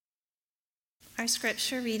Our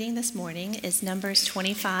scripture reading this morning is Numbers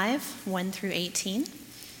 25, 1 through 18.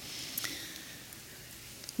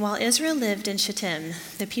 While Israel lived in Shittim,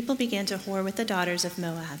 the people began to whore with the daughters of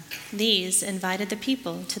Moab. These invited the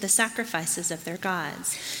people to the sacrifices of their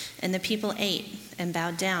gods, and the people ate and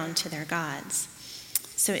bowed down to their gods.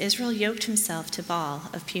 So Israel yoked himself to Baal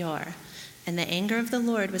of Peor, and the anger of the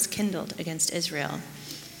Lord was kindled against Israel.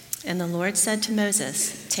 And the Lord said to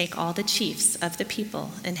Moses, "Take all the chiefs of the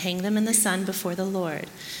people and hang them in the sun before the Lord,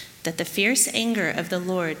 that the fierce anger of the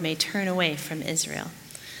Lord may turn away from Israel."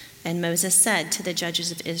 And Moses said to the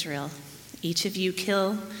judges of Israel, "Each of you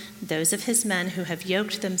kill those of his men who have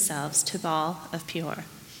yoked themselves to Baal of Peor."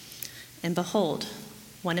 And behold,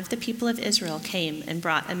 one of the people of Israel came and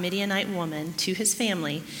brought a Midianite woman to his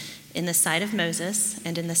family in the sight of Moses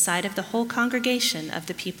and in the sight of the whole congregation of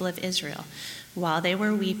the people of Israel, while they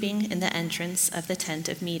were weeping in the entrance of the tent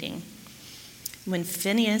of meeting. When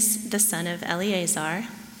Phinehas, the son of Eleazar,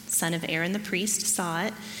 son of Aaron the priest, saw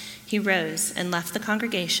it, he rose and left the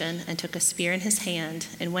congregation and took a spear in his hand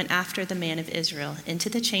and went after the man of Israel into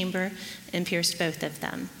the chamber and pierced both of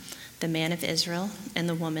them, the man of Israel and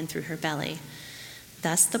the woman through her belly.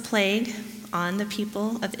 Thus the plague on the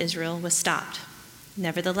people of Israel was stopped.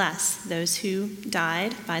 Nevertheless, those who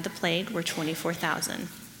died by the plague were 24,000.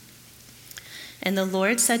 And the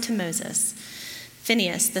Lord said to Moses,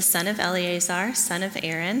 "Phinehas, the son of Eleazar, son of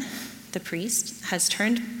Aaron, the priest, has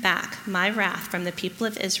turned back my wrath from the people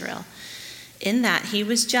of Israel, in that he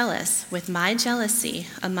was jealous with my jealousy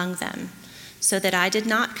among them, so that I did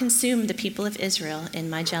not consume the people of Israel in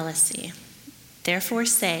my jealousy. Therefore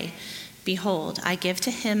say, Behold, I give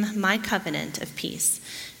to him my covenant of peace,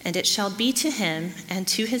 and it shall be to him and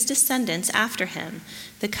to his descendants after him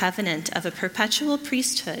the covenant of a perpetual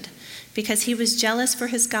priesthood, because he was jealous for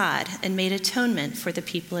his God and made atonement for the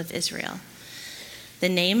people of Israel." The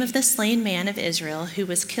name of the slain man of Israel who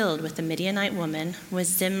was killed with the Midianite woman was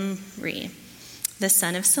Zimri, the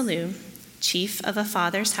son of Salu, chief of a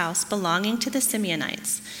father's house belonging to the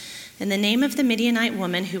Simeonites. And the name of the Midianite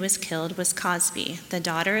woman who was killed was Cosbi, the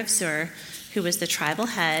daughter of Zur, who was the tribal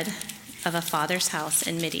head of a father's house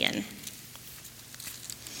in Midian.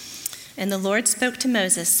 And the Lord spoke to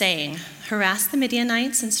Moses, saying, "Harass the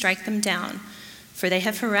Midianites and strike them down, for they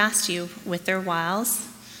have harassed you with their wiles,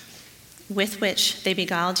 with which they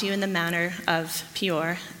beguiled you in the matter of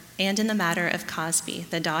Peor, and in the matter of Cosbi,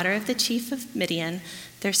 the daughter of the chief of Midian,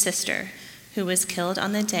 their sister, who was killed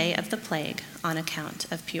on the day of the plague on account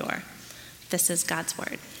of Peor." This is God's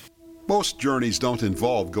word. Most journeys don't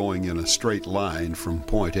involve going in a straight line from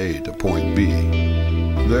point A to point B.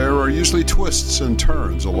 There are usually twists and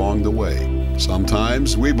turns along the way.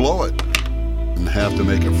 Sometimes we blow it and have to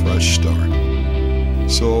make a fresh start.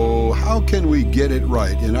 So how can we get it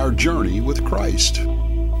right in our journey with Christ?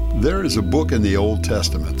 There is a book in the Old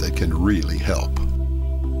Testament that can really help.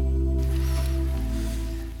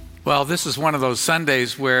 Well, this is one of those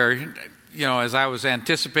Sundays where, as I was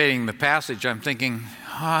anticipating the passage, I'm thinking,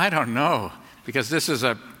 I don't know, because this is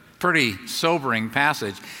a pretty sobering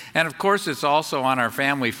passage. And of course, it's also on our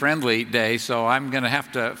family-friendly day, so I'm going to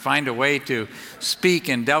have to find a way to speak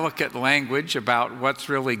in delicate language about what's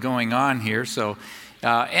really going on here.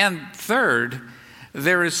 And third,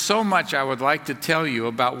 there is so much I would like to tell you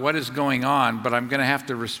about what is going on, but I'm going to have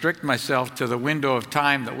to restrict myself to the window of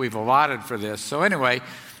time that we've allotted for this. So anyway,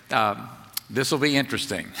 this will be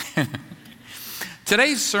interesting.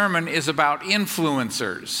 Today's sermon is about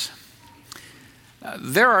influencers.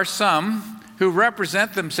 There are some who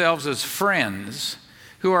represent themselves as friends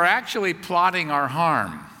who are actually plotting our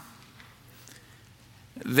harm.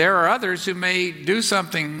 There are others who may do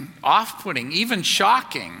something off-putting, even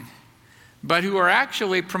shocking, but who are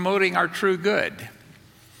actually promoting our true good.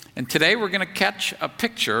 And today we're going to catch a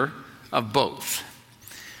picture of both.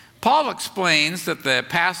 Paul explains that the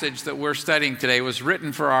passage that we're studying today was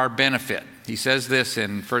written for our benefit. He says this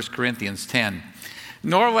in 1 Corinthians 10.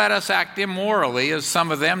 "Nor let us act immorally as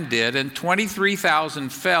some of them did, and 23,000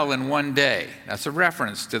 fell in one day." That's a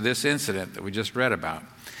reference to this incident that we just read about.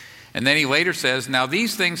 And then he later says, "Now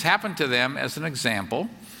these things happened to them as an example,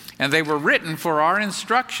 and they were written for our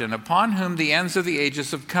instruction, upon whom the ends of the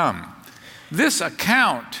ages have come." This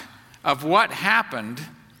account of what happened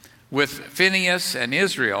with Phinehas and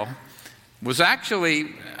Israel was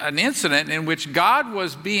actually an incident in which God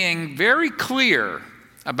was being very clear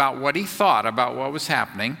about what he thought about what was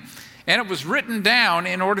happening, and it was written down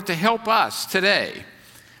in order to help us today.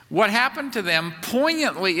 What happened to them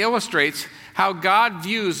poignantly illustrates how God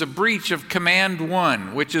views a breach of command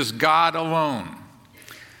 1, which is God alone.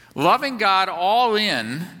 Loving God all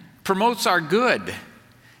in promotes our good,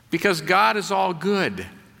 because God is all good.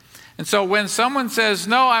 And so when someone says,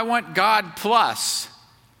 no, I want God plus,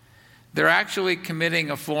 they're actually committing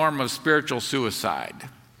a form of spiritual suicide.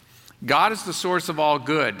 God is the source of all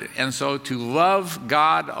good, and so to love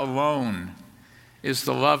God alone is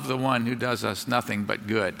to love the one who does us nothing but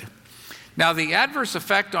good. Now, the adverse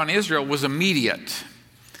effect on Israel was immediate.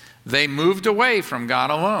 They moved away from God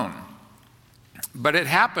alone. But it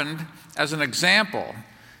happened as an example.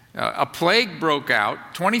 A plague broke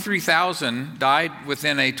out. 23,000 died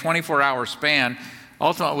within a 24-hour span.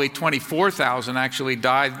 Ultimately, 24,000 actually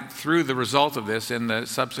died through the result of this in the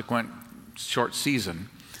subsequent short season.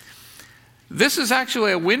 This is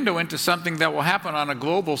actually a window into something that will happen on a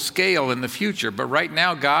global scale in the future. But right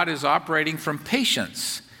now, God is operating from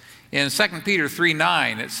patience. In 2 Peter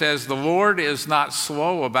 3:9, it says, the Lord is not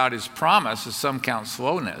slow about his promise, as some count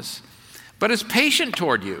slowness, but is patient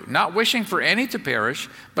toward you, not wishing for any to perish,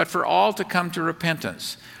 but for all to come to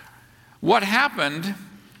repentance. What happened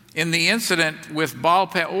in the incident with Baal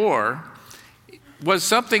Peor was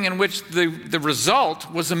something in which the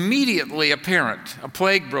result was immediately apparent. A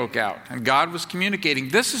plague broke out, and God was communicating,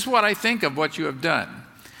 this is what I think of what you have done.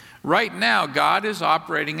 Right now, God is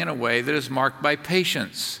operating in a way that is marked by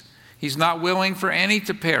patience. He's not willing for any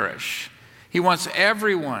to perish. He wants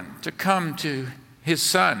everyone to come to his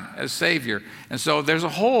Son as Savior. And so there's a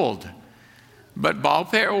hold. But Baal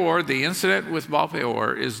Peor, the incident with Baal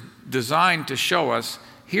Peor, is designed to show us,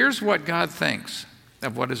 here's what God thinks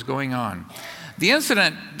of what is going on. The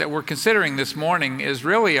incident that we're considering this morning is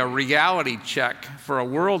really a reality check for a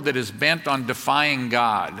world that is bent on defying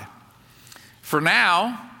God. For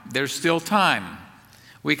now, there's still time.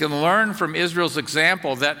 We can learn from Israel's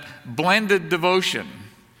example that blended devotion,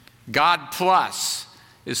 God plus,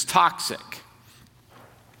 is toxic.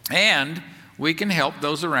 And we can help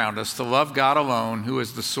those around us to love God alone, who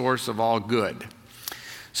is the source of all good.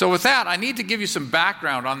 So with that, I need to give you some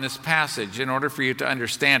background on this passage in order for you to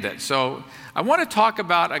understand it. So I want to talk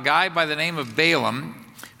about a guy by the name of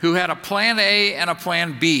Balaam who had a plan A and a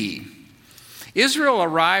plan B. Israel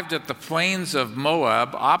arrived at the plains of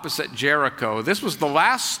Moab opposite Jericho. This was the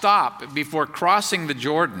last stop before crossing the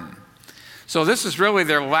Jordan. So this is really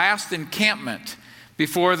their last encampment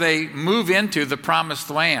before they move into the promised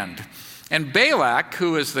land. And Balak,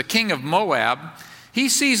 who is the king of Moab, he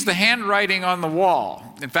sees the handwriting on the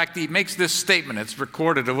wall. In fact, he makes this statement. It's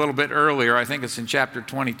recorded a little bit earlier. I think it's in chapter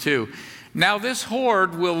 22. Now this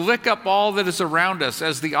horde will lick up all that is around us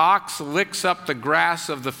as the ox licks up the grass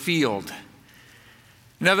of the field.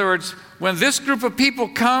 In other words, when this group of people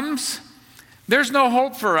comes, there's no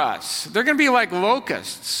hope for us. They're going to be like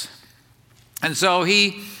locusts. And so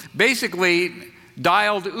he basically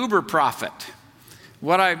dialed Uber prophet.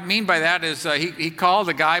 What I mean by that is he called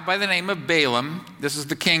a guy by the name of Balaam. This is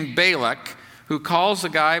the king Balak, who calls a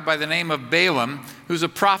guy by the name of Balaam, who's a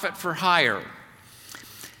prophet for hire.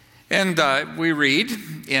 And we read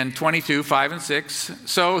in 22, 5 and 6,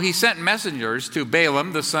 so he sent messengers to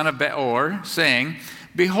Balaam, the son of Beor, saying,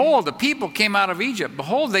 behold, the people came out of Egypt.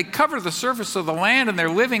 Behold, they cover the surface of the land, and they're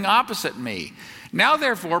living opposite me. Now,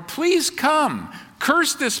 therefore, please come.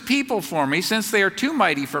 Curse this people for me, since they are too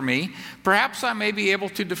mighty for me. Perhaps I may be able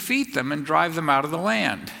to defeat them and drive them out of the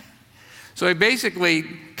land. So he basically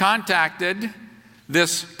contacted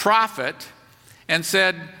this prophet and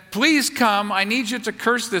said, please come, I need you to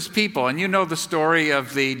curse this people. And you know the story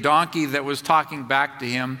of the donkey that was talking back to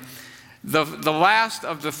him. The last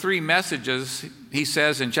of the three messages, he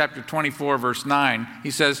says in chapter 24, verse 9,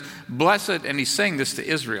 he says, blessed, and he's saying this to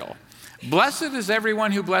Israel, blessed is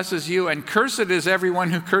everyone who blesses you, and cursed is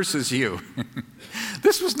everyone who curses you.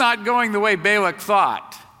 This was not going the way Balak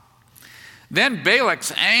thought. Then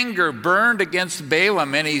Balak's anger burned against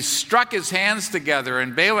Balaam, and he struck his hands together.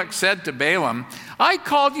 And Balak said to Balaam, I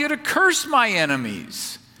called you to curse my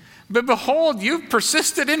enemies, but behold, you've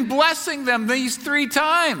persisted in blessing them these 3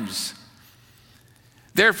 times.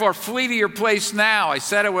 Therefore, flee to your place now. I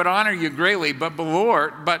said I would honor you greatly, but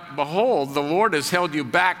behold, the Lord has held you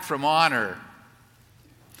back from honor.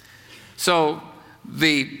 So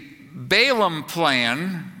the Balaam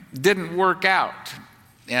plan didn't work out,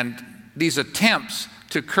 and these attempts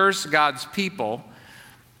to curse God's people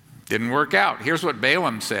didn't work out. Here's what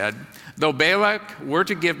Balaam said. Though Balak were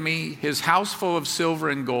to give me his house full of silver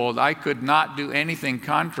and gold, I could not do anything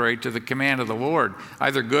contrary to the command of the Lord,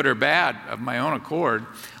 either good or bad, of my own accord.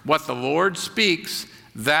 What the Lord speaks,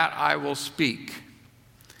 that I will speak.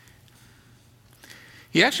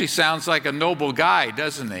 He actually sounds like a noble guy,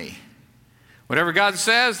 doesn't he? Whatever God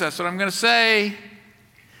says, that's what I'm going to say.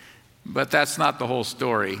 But that's not the whole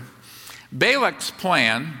story. Balak's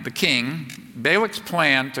plan, the king, Balak's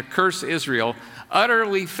plan to curse Israel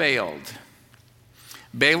utterly failed.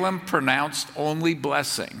 Balaam pronounced only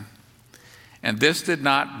blessing. And this did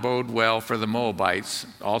not bode well for the Moabites,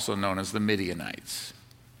 also known as the Midianites.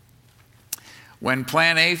 When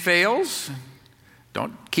plan A fails,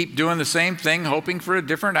 don't keep doing the same thing, hoping for a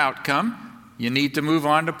different outcome. You need to move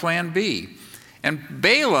on to plan B. And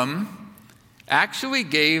Balaam actually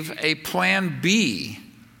gave a plan B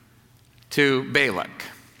to Balak.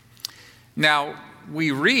 Now,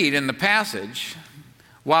 we read in the passage,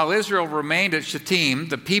 while Israel remained at Shittim,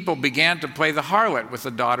 the people began to play the harlot with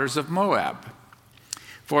the daughters of Moab.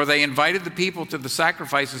 For they invited the people to the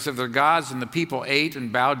sacrifices of their gods, and the people ate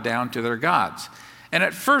and bowed down to their gods. And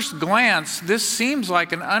at first glance, this seems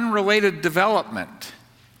like an unrelated development.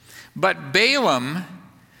 But Balaam,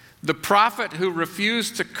 the prophet who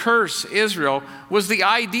refused to curse Israel, was the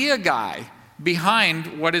idea guy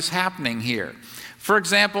behind what is happening here. For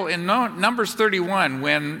example, in Numbers 31,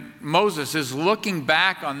 when Moses is looking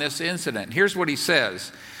back on this incident, here's what he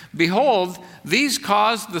says. Behold, these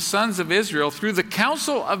caused the sons of Israel through the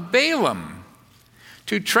counsel of Balaam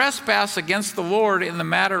to trespass against the Lord in the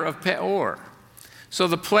matter of Peor. So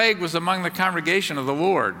the plague was among the congregation of the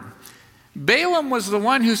Lord. Balaam was the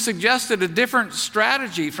one who suggested a different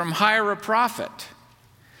strategy from hire a prophet.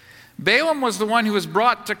 Balaam was the one who was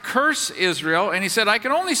brought to curse Israel, and he said, I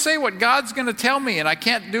can only say what God's going to tell me, and I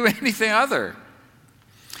can't do anything other.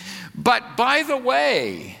 But by the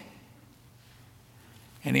way,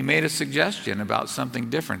 and he made a suggestion about something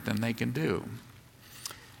different than they can do.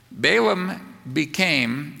 Balaam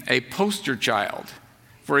became a poster child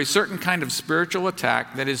for a certain kind of spiritual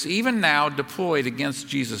attack that is even now deployed against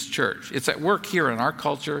Jesus' church. It's at work here in our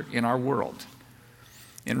culture, in our world.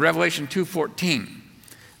 In Revelation 2:14,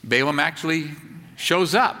 Balaam actually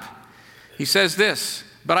shows up. He says this,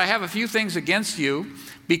 but I have a few things against you,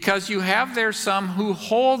 because you have there some who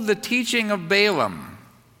hold the teaching of Balaam,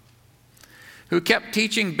 who kept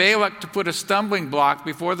teaching Balak to put a stumbling block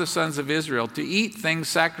before the sons of Israel, to eat things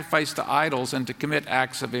sacrificed to idols and to commit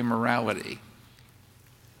acts of immorality.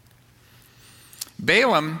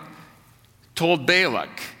 Balaam told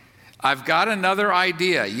Balak, I've got another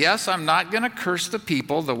idea. Yes, I'm not going to curse the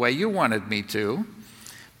people the way you wanted me to.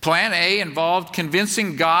 Plan A involved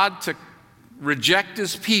convincing God to reject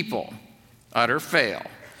his people. Utter fail.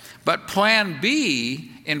 But plan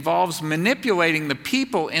B involves manipulating the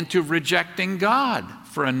people into rejecting God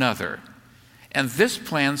for another. And this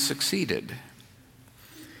plan succeeded.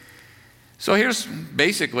 So here's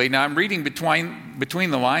basically, now I'm reading between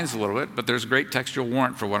the lines a little bit, but there's great textual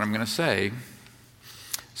warrant for what I'm going to say.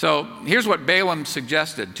 So here's what Balaam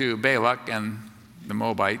suggested to Balak and the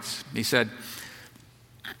Moabites. He said,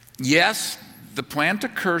 yes, the plan to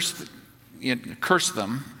curse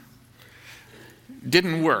them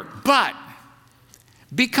didn't work, but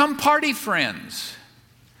become party friends.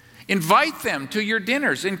 Invite them to your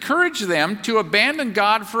dinners. Encourage them to abandon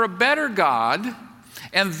God for a better God,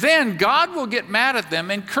 and then God will get mad at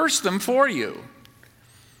them and curse them for you.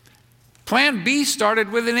 Plan B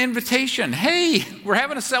started with an invitation. Hey, we're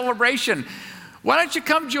having a celebration. Why don't you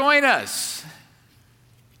come join us?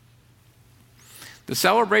 The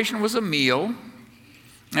celebration was a meal,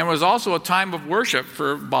 and it was also a time of worship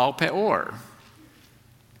for Baal Peor.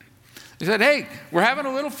 They said, hey, we're having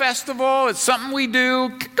a little festival. It's something we do.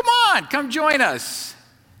 Come on, come join us.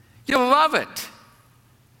 You'll love it.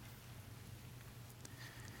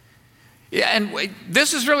 Yeah, and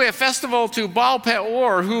this is really a festival to Baal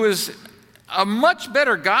Peor, who is a much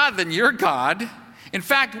better God than your God. In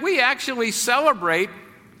fact, we actually celebrate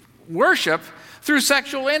worship through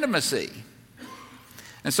sexual intimacy.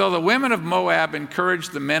 And so the women of Moab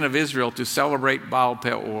encouraged the men of Israel to celebrate Baal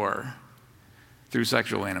Peor through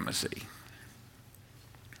sexual intimacy.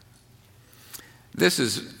 This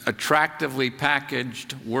is attractively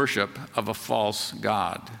packaged worship of a false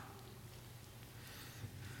god.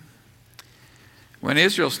 When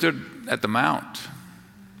Israel stood at the mount,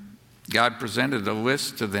 God presented a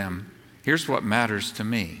list to them. Here's what matters to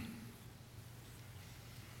me.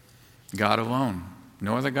 God alone,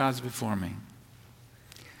 no other gods before me.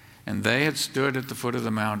 And they had stood at the foot of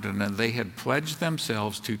the mountain, and they had pledged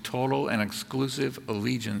themselves to total and exclusive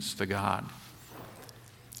allegiance to God.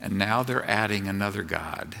 And now they're adding another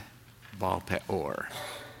god, Baal Peor.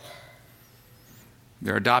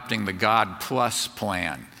 They're adopting the God plus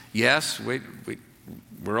plan. Yes, we're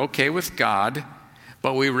okay with God,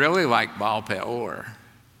 but we really like Baal Peor.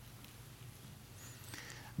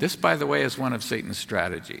 This, by the way, is one of Satan's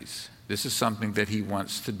strategies. This is something that he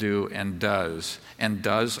wants to do and does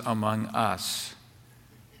among us,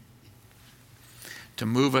 to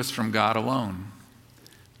move us from God alone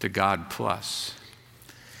to God plus.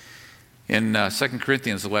 In 2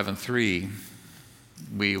 Corinthians 11:3,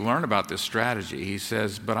 we learn about this strategy. He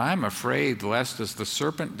says, "But I'm afraid lest as the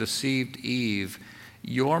serpent deceived Eve,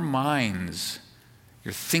 your minds,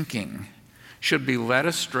 your thinking, should be led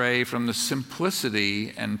astray from the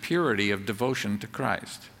simplicity and purity of devotion to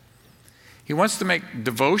Christ." He wants to make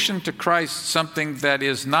devotion to Christ something that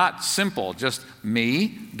is not simple, just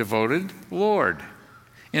me, devoted Lord,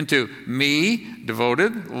 into me,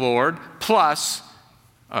 devoted Lord, plus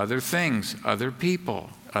other things, other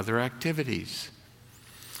people, other activities.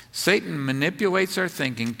 Satan manipulates our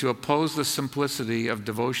thinking to oppose the simplicity of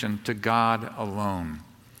devotion to God alone.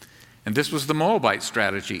 And this was the Moabite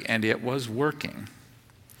strategy, and it was working.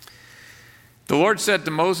 The Lord said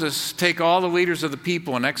to Moses, "Take all the leaders of the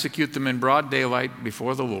people and execute them in broad daylight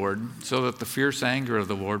before the Lord, so that the fierce anger of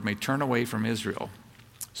the Lord may turn away from Israel."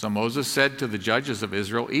 So Moses said to the judges of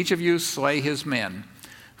Israel, "Each of you slay his men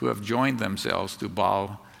who have joined themselves to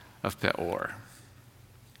Baal of Peor."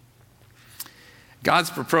 God's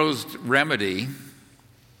proposed remedy: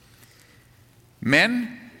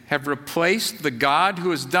 men have replaced the God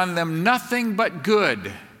who has done them nothing but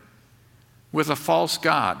good with a false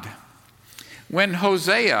god. When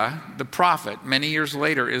Hosea, the prophet, many years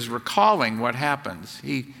later, is recalling what happens,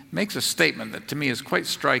 he makes a statement that to me is quite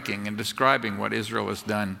striking in describing what Israel has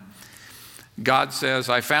done. God says,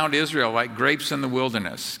 "I found Israel like grapes in the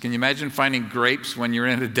wilderness." Can you imagine finding grapes when you're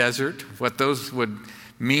in a desert? What those would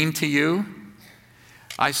mean to you?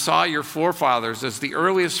 "I saw your forefathers as the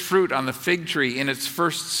earliest fruit on the fig tree in its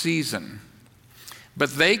first season.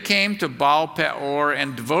 But they came to Baal Peor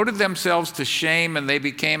and devoted themselves to shame, and they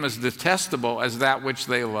became as detestable as that which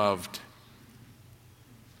they loved."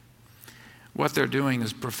 What they're doing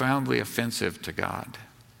is profoundly offensive to God,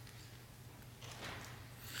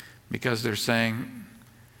 because they're saying,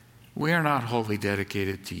 "We are not wholly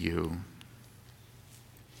dedicated to you."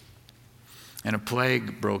 And a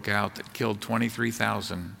plague broke out that killed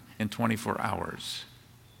 23,000 in 24 hours,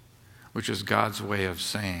 which is God's way of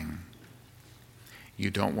saying,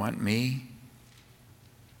 "You don't want me?"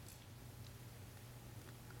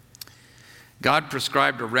 God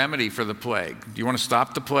prescribed a remedy for the plague. Do you want to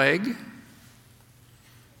stop the plague?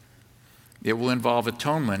 It will involve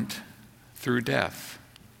atonement through death.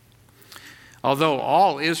 Although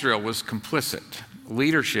all Israel was complicit,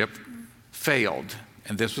 leadership failed.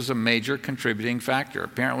 And this was a major contributing factor.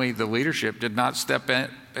 Apparently, the leadership did not step in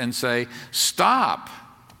and say, "Stop.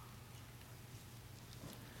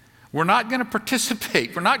 We're not going to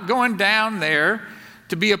participate. We're not going down there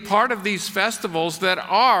to be a part of these festivals that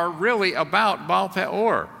are really about Baal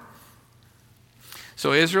Peor."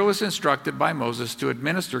 So Israel was instructed by Moses to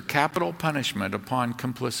administer capital punishment upon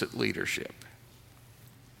complicit leadership.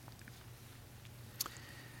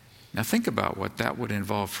 Now think about what that would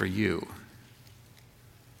involve for you.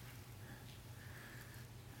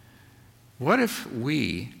 What if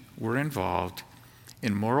we were involved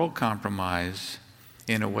in moral compromise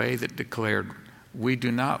in a way that declared we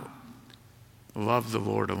do not love the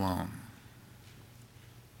Lord alone?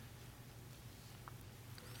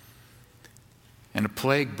 And a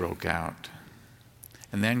plague broke out.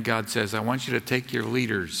 And then God says, "I want you to take your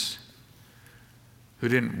leaders who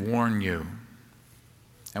didn't warn you.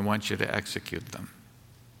 I want you to execute them."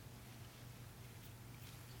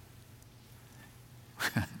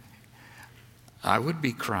 I would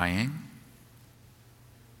be crying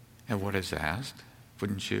at what is asked,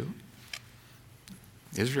 wouldn't you?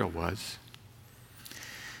 Israel was.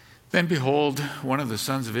 Then behold, one of the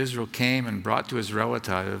sons of Israel came and brought to his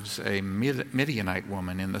relatives a Midianite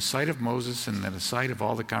woman in the sight of Moses and in the sight of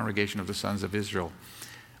all the congregation of the sons of Israel,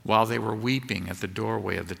 while they were weeping at the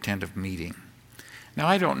doorway of the tent of meeting. Now,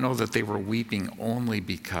 I don't know that they were weeping only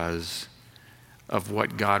because of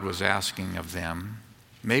what God was asking of them.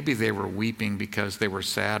 Maybe they were weeping because they were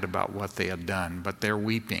sad about what they had done, but they're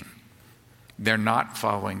weeping. They're not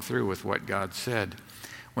following through with what God said.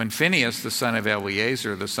 When Phinehas, the son of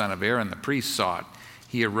Eleazar, the son of Aaron, the priest, saw it,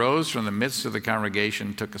 he arose from the midst of the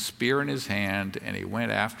congregation, took a spear in his hand, and he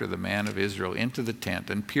went after the man of Israel into the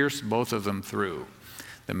tent and pierced both of them through,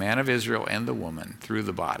 the man of Israel and the woman, through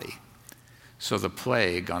the body. So the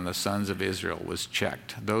plague on the sons of Israel was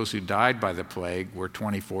checked. Those who died by the plague were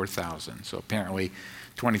 24,000. So apparently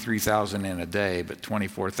 23,000 in a day, but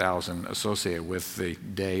 24,000 associated with the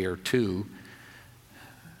day or two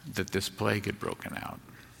that this plague had broken out.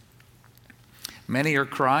 Many are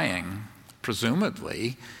crying,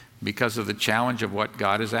 presumably, because of the challenge of what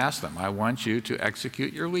God has asked them. I want you to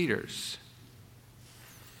execute your leaders.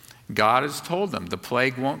 God has told them the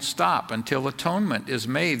plague won't stop until atonement is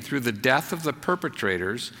made through the death of the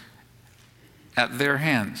perpetrators at their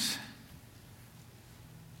hands.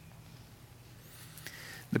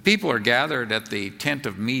 The people are gathered at the tent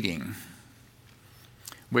of meeting,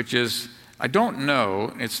 which is, I don't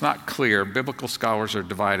know, it's not clear. Biblical scholars are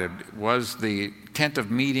divided. Was the tent of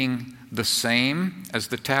meeting the same as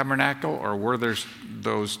the tabernacle, or were there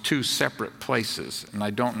those two separate places? And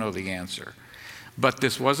I don't know the answer. But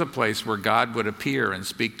this was a place where God would appear and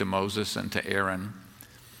speak to Moses and to Aaron.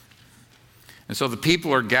 And so the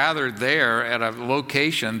people are gathered there at a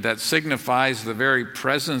location that signifies the very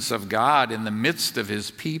presence of God in the midst of his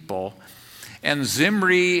people. And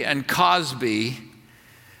Zimri and Cosbi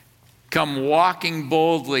come walking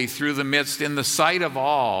boldly through the midst in the sight of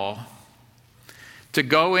all to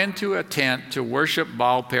go into a tent to worship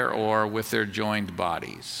Baal Peor with their joined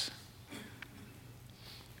bodies.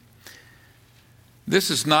 This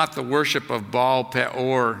is not the worship of Baal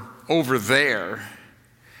Peor over there.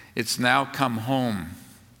 It's now come home.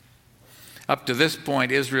 Up to this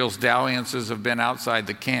point, Israel's dalliances have been outside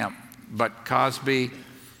the camp, but Cosbi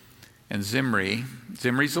and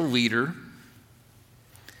Zimri's a leader,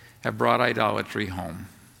 have brought idolatry home.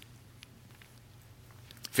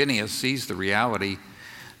 Phinehas sees the reality.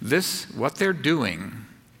 What they're doing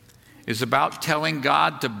is about telling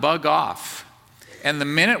God to bug off. And the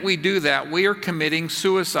minute we do that, we are committing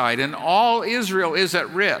suicide, and all Israel is at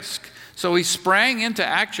risk. So he sprang into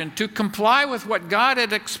action to comply with what God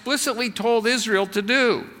had explicitly told Israel to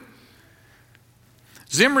do.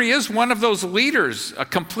 Zimri is one of those leaders, a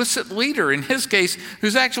complicit leader in his case,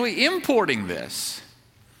 who's actually importing this.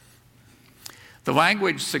 The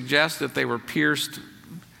language suggests that they were pierced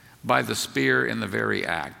by the spear in the very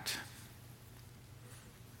act.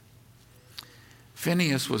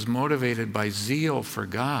 Phinehas was motivated by zeal for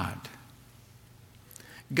God.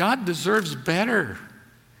 God deserves better.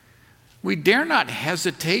 We dare not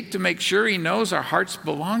hesitate to make sure he knows our hearts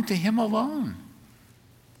belong to him alone.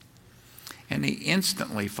 And he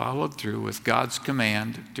instantly followed through with God's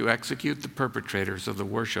command to execute the perpetrators of the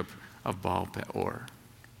worship of Baal Peor.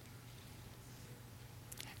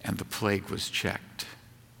 And the plague was checked.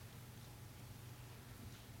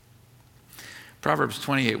 Proverbs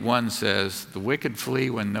 28:1 says, "The wicked flee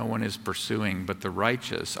when no one is pursuing, but the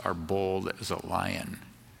righteous are bold as a lion."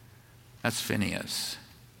 That's Phinehas.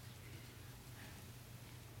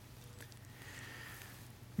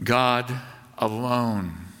 God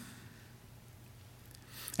alone.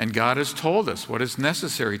 And God has told us what is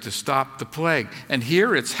necessary to stop the plague. And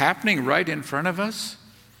here it's happening right in front of us.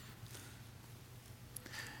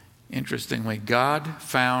 Interestingly, God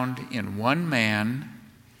found in one man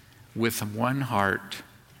with one heart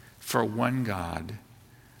for one God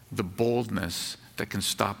the boldness that can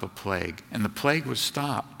stop a plague. And the plague was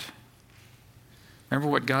stopped. Remember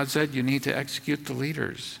what God said? You need to execute the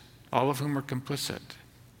leaders, all of whom are complicit.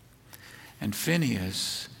 And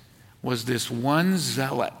Phinehas was this one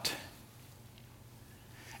zealot.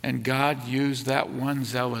 And God used that one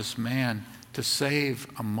zealous man to save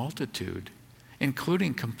a multitude,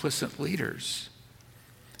 including complicit leaders.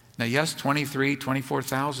 Now, yes,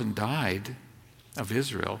 24,000 died of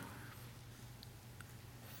Israel,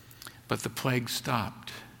 but the plague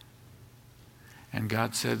stopped. And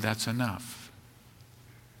God said, that's enough.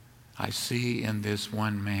 I see in this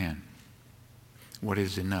one man what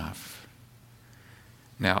is enough.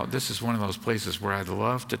 Now, this is one of those places where I'd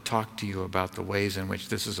love to talk to you about the ways in which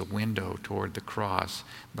this is a window toward the cross,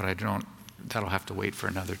 but that'll have to wait for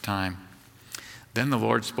another time. Then the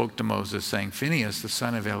Lord spoke to Moses, saying, Phinehas, the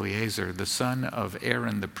son of Eleazar, the son of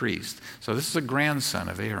Aaron the priest, so this is a grandson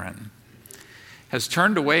of Aaron, has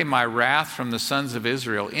turned away my wrath from the sons of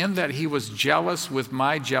Israel, in that he was jealous with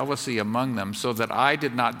my jealousy among them, so that I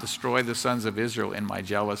did not destroy the sons of Israel in my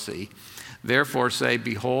jealousy. Therefore say,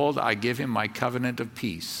 behold, I give him my covenant of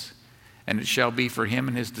peace, and it shall be for him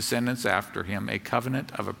and his descendants after him a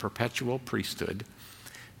covenant of a perpetual priesthood,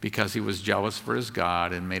 because he was jealous for his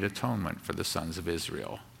God and made atonement for the sons of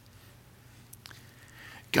Israel.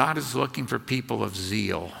 God is looking for people of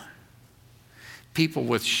zeal, people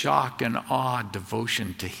with shock and awe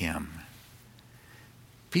devotion to him.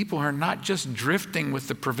 People who are not just drifting with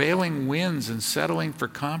the prevailing winds and settling for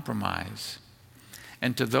compromise.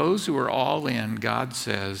 And to those who are all in, God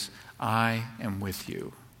says, I am with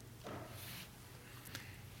you.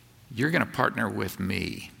 You're going to partner with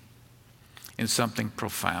me in something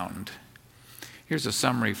profound. Here's a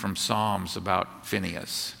summary from Psalms about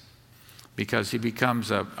Phinehas, because he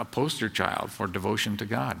becomes a poster child for devotion to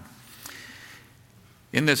God.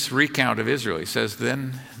 In this recount of Israel, he says,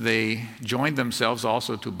 then they joined themselves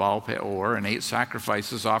also to Baal Peor and ate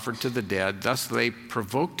sacrifices offered to the dead. Thus they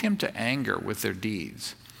provoked him to anger with their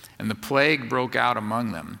deeds, and the plague broke out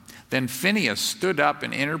among them. Then Phinehas stood up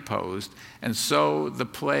and interposed, and so the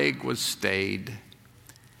plague was stayed,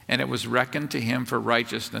 and it was reckoned to him for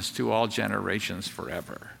righteousness to all generations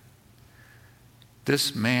forever.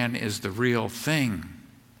 This man is the real thing.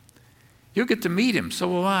 You'll get to meet him, so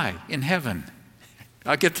will I, in heaven.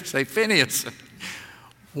 I'll get to say, Phineas,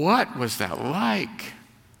 what was that like?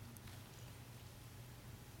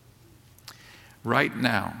 Right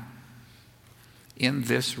now, in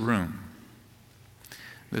this room,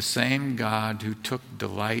 the same God who took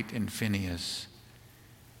delight in Phineas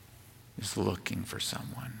is looking for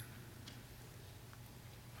someone.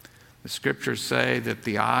 The scriptures say that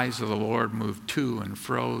the eyes of the Lord move to and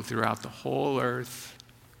fro throughout the whole earth,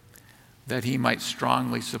 that he might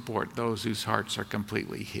strongly support those whose hearts are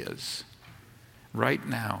completely his. Right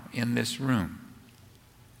now, in this room,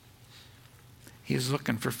 he is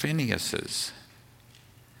looking for Phineases.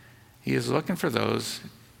 He is looking for those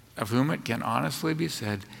of whom it can honestly be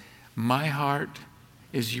said, my heart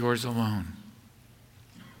is yours alone.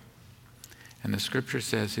 And the scripture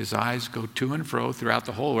says his eyes go to and fro throughout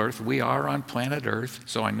the whole earth. We are on planet Earth,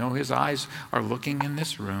 so I know his eyes are looking in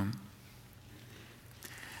this room,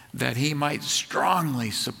 that he might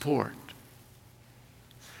strongly support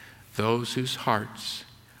those whose hearts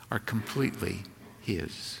are completely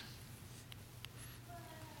his.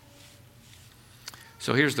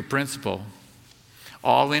 So here's the principle.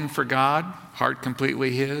 All in for God, heart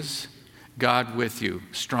completely his, God with you,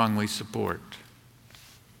 strongly support.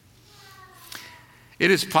 It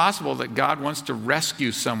is possible that God wants to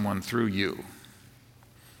rescue someone through you.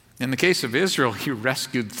 In the case of Israel, he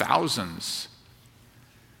rescued thousands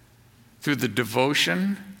through the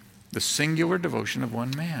devotion, the singular devotion of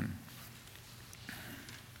one man.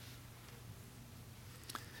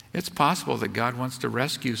 It's possible that God wants to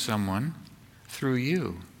rescue someone through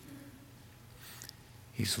you.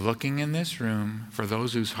 He's looking in this room for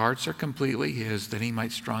those whose hearts are completely his, that he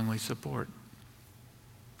might strongly support.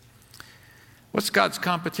 What's God's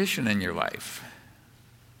competition in your life?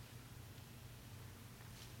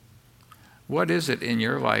 What is it in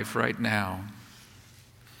your life right now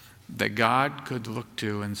that God could look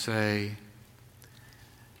to and say,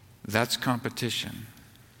 that's competition?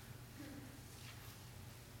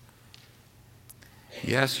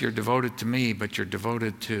 Yes, you're devoted to me, but you're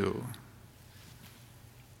devoted to.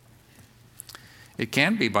 It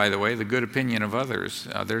can be, by the way, the good opinion of others.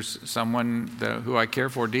 There's someone who I care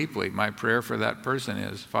for deeply. My prayer for that person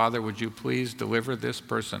is, Father, would you please deliver this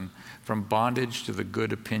person from bondage to the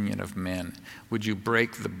good opinion of men? Would you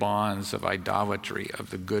break the bonds of idolatry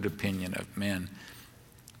of the good opinion of men?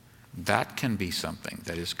 That can be something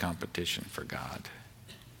that is competition for God.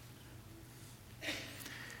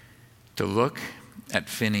 To look at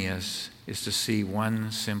Phineas is to see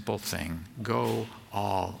one simple thing: go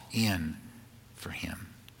all in for him.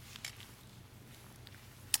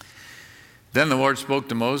 Then the Lord spoke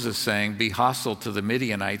to Moses, saying, be hostile to the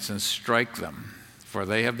Midianites and strike them, for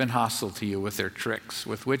they have been hostile to you with their tricks,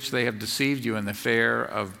 with which they have deceived you in the affair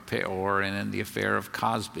of Peor and in the affair of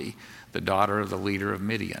Cosbi, the daughter of the leader of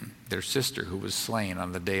Midian, their sister who was slain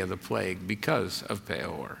on the day of the plague because of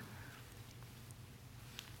Peor.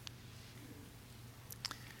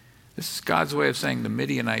 This is God's way of saying the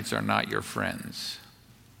Midianites are not your friends.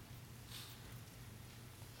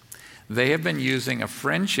 They have been using a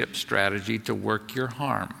friendship strategy to work your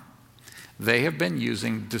harm. They have been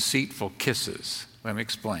using deceitful kisses. Let me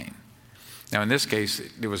explain. Now, in this case,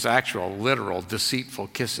 it was actual, literal, deceitful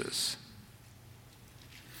kisses.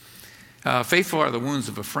 Faithful are the wounds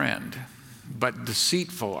of a friend, but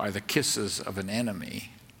deceitful are the kisses of an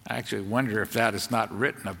enemy. I actually wonder if that is not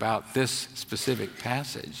written about this specific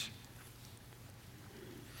passage.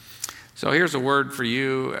 So here's a word for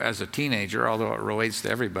you as a teenager, although it relates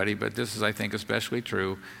to everybody, but this is, I think, especially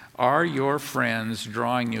true. Are your friends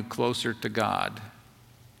drawing you closer to God?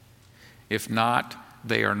 If not,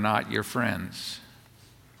 they are not your friends.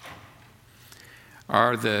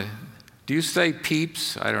 Do you say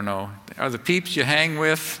peeps? I don't know. Are the peeps you hang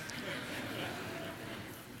with?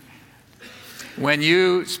 When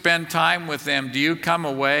you spend time with them, do you come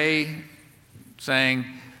away saying,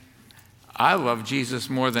 I love Jesus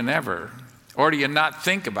more than ever? Or do you not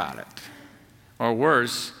think about it? Or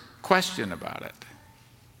worse, question about it?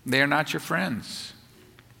 They are not your friends.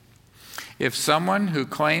 If someone who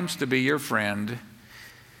claims to be your friend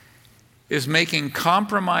is making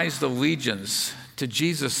compromised allegiance to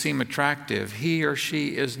Jesus seem attractive, he or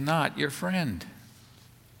she is not your friend.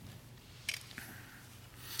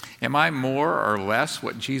 Am I more or less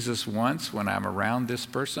what Jesus wants when I'm around this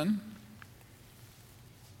person?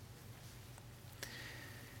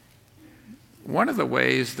 One of the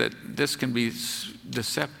ways that this can be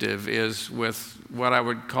deceptive is with what I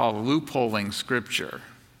would call loopholing Scripture.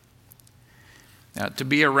 to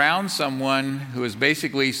be around someone who is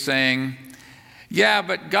basically saying, yeah,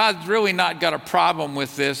 but God's really not got a problem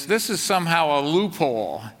with this. This is somehow a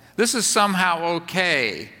loophole. This is somehow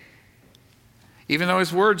okay, even though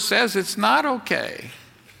his word says it's not okay.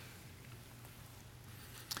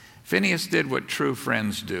 Phinehas did what true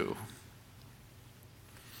friends do.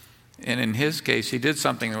 And in his case, he did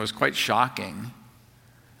something that was quite shocking,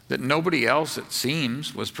 that nobody else, it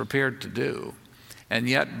seems, was prepared to do. And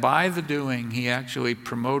yet, by the doing, he actually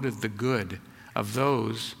promoted the good of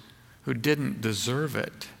those who didn't deserve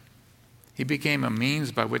it. He became a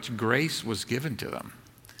means by which grace was given to them.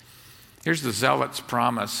 Here's the zealot's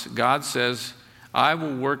promise. God says, I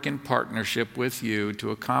will work in partnership with you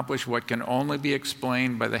to accomplish what can only be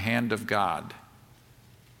explained by the hand of God.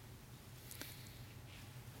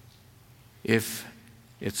 If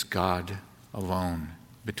it's God alone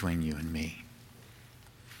between you and me.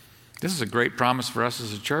 This is a great promise for us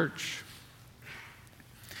as a church.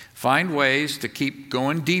 Find ways to keep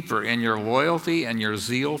going deeper in your loyalty and your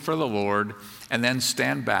zeal for the Lord, and then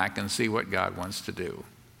stand back and see what God wants to do.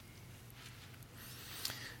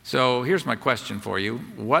 So here's my question for you.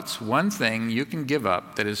 What's one thing you can give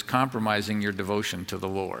up that is compromising your devotion to the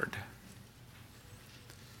Lord?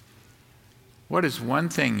 What is one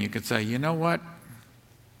thing you could say, you know what?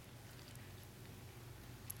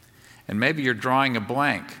 And maybe you're drawing a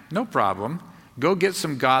blank. No problem. Go get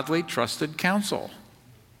some godly, trusted counsel.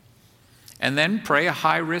 And then pray a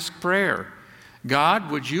high-risk prayer. God,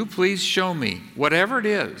 would you please show me whatever it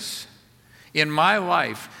is in my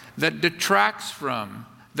life that detracts from,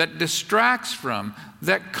 that distracts from,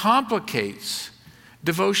 that complicates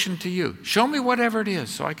devotion to you. Show me whatever it is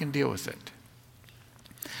so I can deal with it.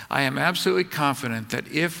 I am absolutely confident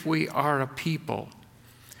that if we are a people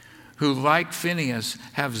who, like Phinehas,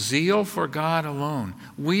 have zeal for God alone,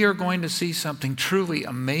 we are going to see something truly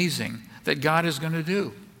amazing that God is going to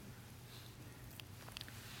do.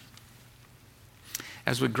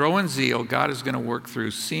 As we grow in zeal, God is going to work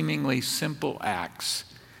through seemingly simple acts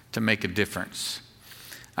to make a difference.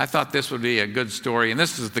 I thought this would be a good story, and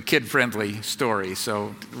this is the kid-friendly story,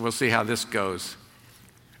 so we'll see how this goes.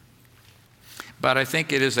 But I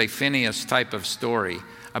think it is a Phinehas type of story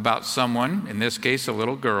about someone, in this case a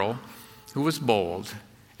little girl, who was bold,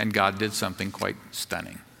 and God did something quite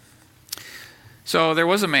stunning. So there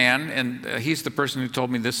was a man, and he's the person who told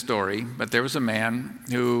me this story, but there was a man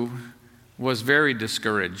who was very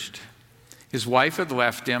discouraged. His wife had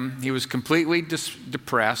left him. He was completely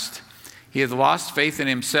depressed. He had lost faith in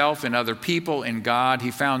himself, in other people, in God. He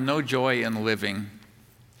found no joy in living.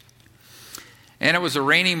 And it was a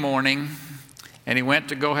rainy morning, and he went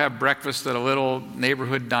to go have breakfast at a little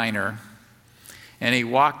neighborhood diner. And he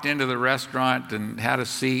walked into the restaurant and had a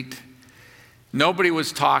seat. Nobody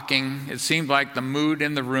was talking. It seemed like the mood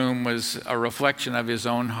in the room was a reflection of his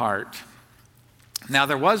own heart. Now,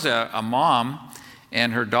 there was a mom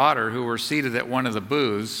and her daughter who were seated at one of the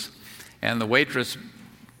booths, and the waitress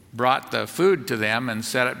brought the food to them and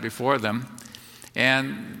set it before them.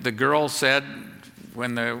 And the girl said,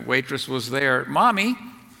 when the waitress was there, "Mommy,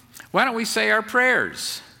 why don't we say our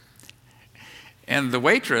prayers?" And the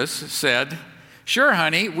waitress said, "Sure,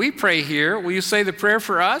 honey, we pray here. Will you say the prayer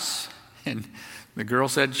for us?" And the girl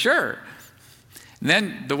said, "Sure." And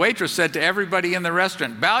then the waitress said to everybody in the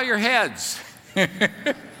restaurant, "Bow your heads."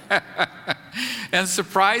 And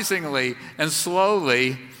surprisingly and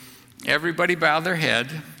slowly, everybody bowed their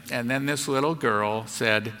head. And then this little girl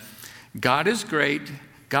said, "God is great,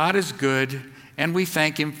 God is good, and we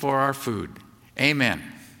thank him for our food. Amen."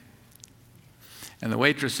 And the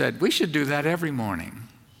waitress said, "We should do that every morning."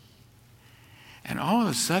 And all of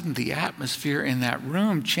a sudden, the atmosphere in that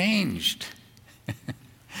room changed.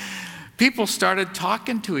 People started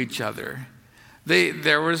talking to each other.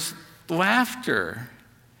 There was laughter.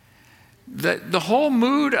 The whole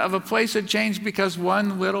mood of a place had changed because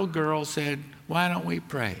one little girl said, "Why don't we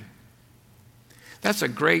pray?" That's a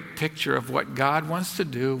great picture of what God wants to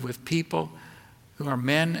do with people who are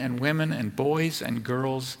men and women and boys and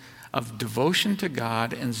girls of devotion to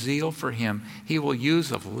God and zeal for him. He will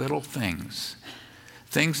use of little things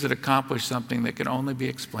that accomplish something that can only be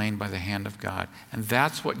explained by the hand of God. And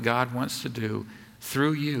that's what God wants to do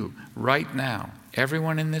through you right now,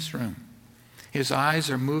 everyone in this room. His eyes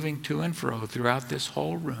are moving to and fro throughout this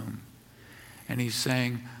whole room. And he's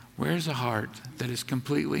saying, "Where's a heart that is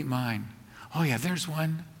completely mine? Oh yeah, there's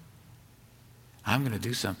one. I'm going to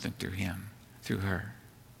do something through him, through her."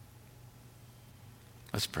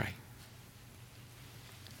 Let's pray.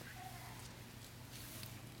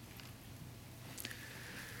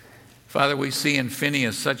 Father, we see in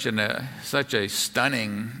Phinehas such a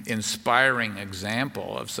stunning, inspiring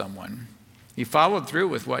example of someone. He followed through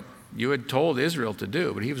with what you had told Israel to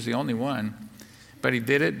do, but he was the only one. But he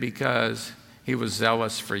did it because he was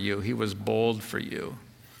zealous for you. He was bold for you.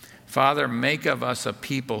 Father, make of us a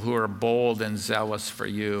people who are bold and zealous for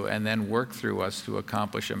you, and then work through us to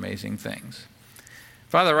accomplish amazing things.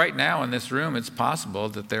 Father, right now in this room, it's possible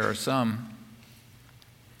that there are some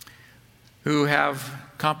who have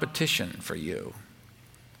competition for you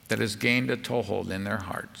that has gained a toehold in their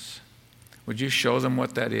hearts. Would you show them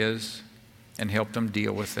what that is and help them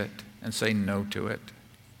deal with it and say no to it?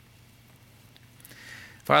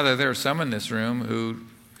 Father, there are some in this room who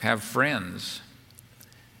have friends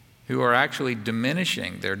who are actually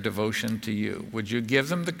diminishing their devotion to you. Would you give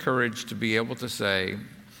them the courage to be able to say,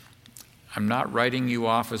 I'm not writing you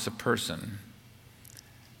off as a person,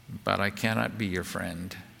 but I cannot be your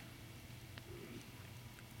friend.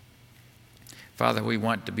 Father, we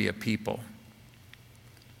want to be a people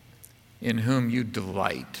in whom you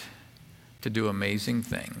delight to do amazing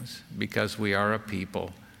things, because we are a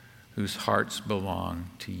people whose hearts belong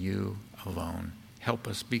to you alone. Help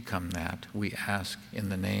us become that, we ask in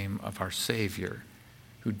the name of our Savior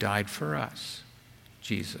who died for us,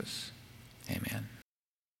 Jesus. Amen.